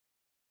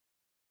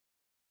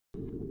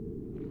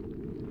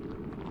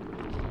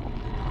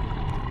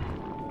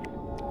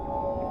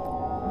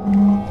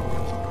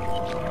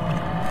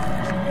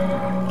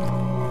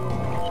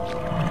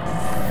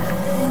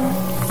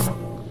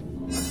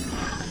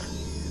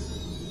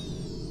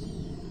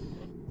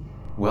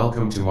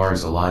Welcome to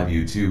Mars Alive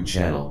YouTube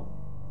channel.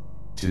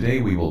 Today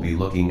we will be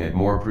looking at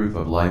more proof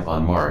of life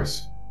on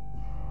Mars.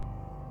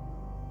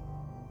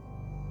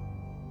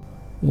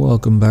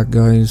 Welcome back,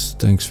 guys.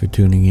 Thanks for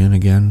tuning in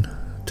again.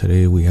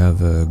 Today we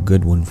have a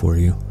good one for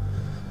you.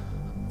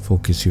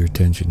 Focus your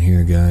attention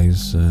here,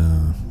 guys.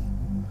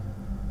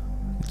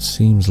 It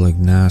seems like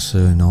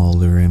NASA in all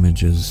their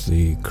images,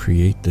 they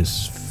create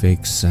this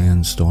fake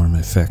sandstorm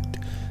effect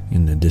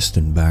in the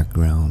distant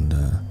background.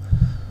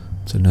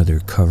 It's another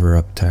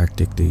cover-up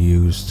tactic they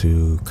use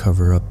to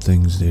cover up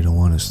things they don't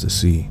want us to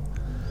see.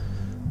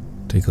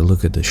 Take a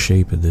look at the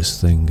shape of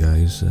this thing,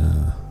 guys.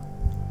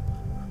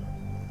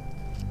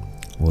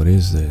 What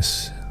is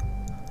this?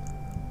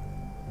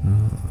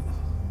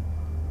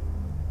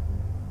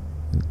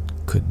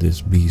 Could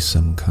this be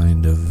some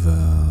kind of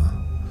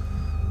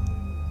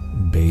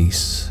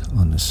base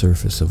on the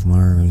surface of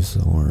Mars,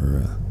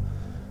 or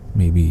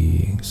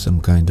maybe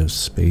some kind of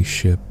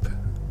spaceship?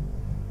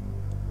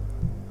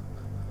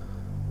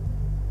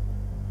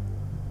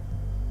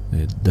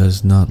 It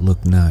does not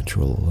look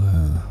natural.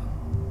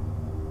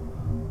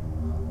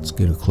 Let's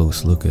get a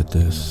close look at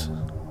this.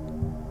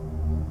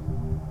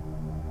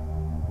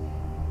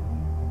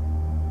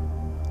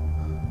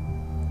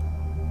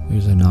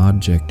 There's an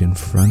object in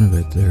front of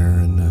it there,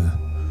 and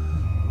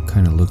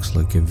kind of looks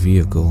like a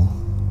vehicle.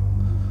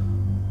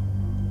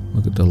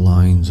 Look at the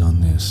lines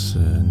on this,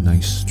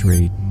 nice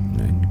straight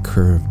and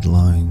curved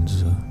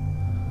lines.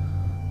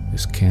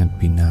 This can't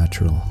be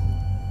natural.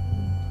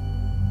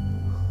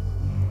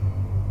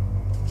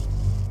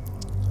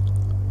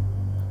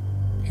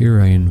 Here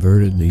I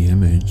inverted the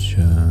image.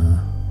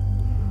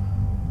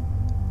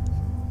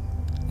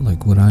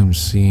 Like what I'm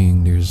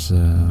seeing, there's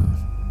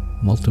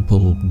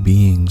multiple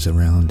beings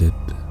around it.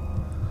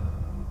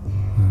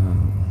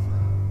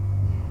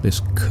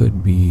 This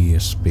could be a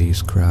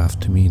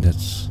spacecraft. To me,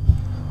 that's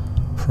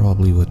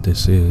probably what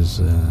this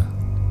is.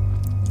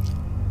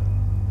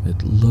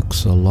 It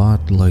looks a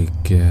lot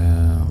like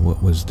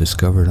what was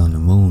discovered on the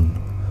moon.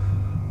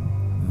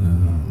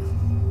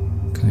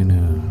 Kind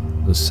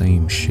of the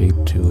same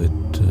shape to it.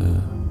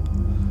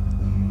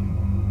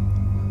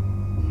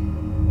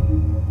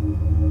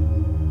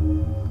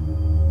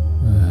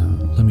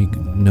 Let me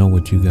know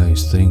what you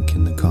guys think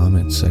in the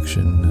comment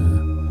section.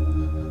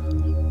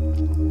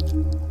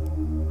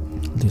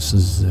 This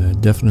is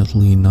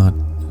definitely not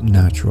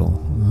natural.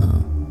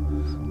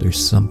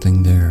 There's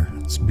something there.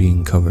 It's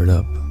being covered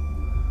up.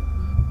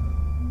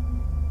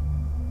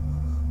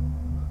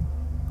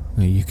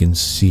 You can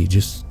see,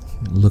 just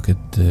look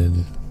at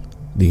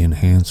the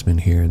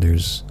enhancement here.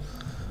 There's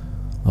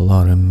a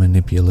lot of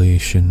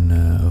manipulation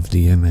of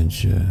the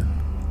image.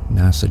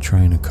 NASA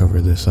trying to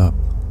cover this up.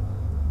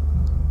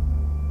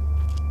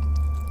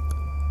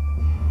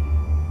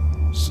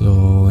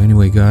 So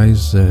anyway,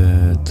 guys,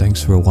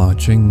 thanks for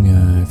watching.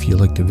 If you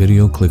liked the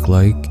video, click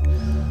like,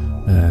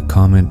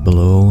 comment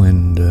below,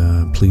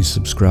 and please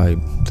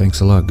subscribe.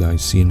 Thanks a lot,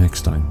 guys. See you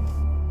next time.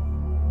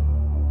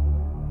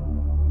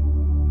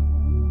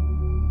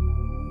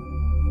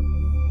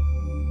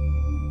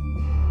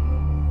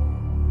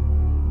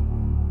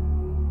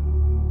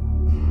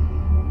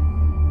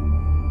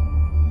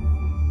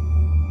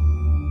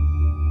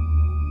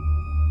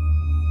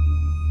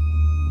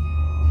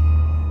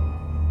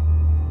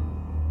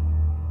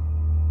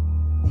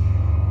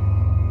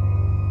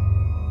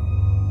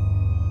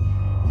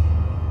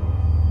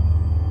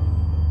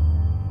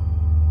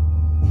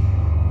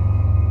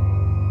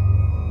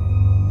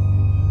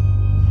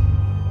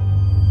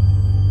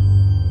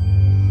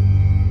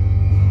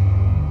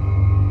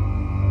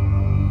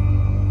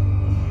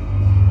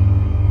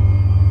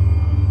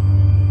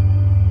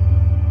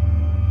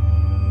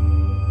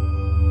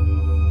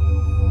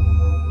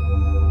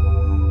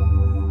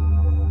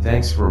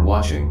 Thanks for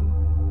watching.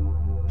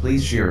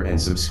 Please share and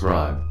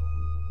subscribe.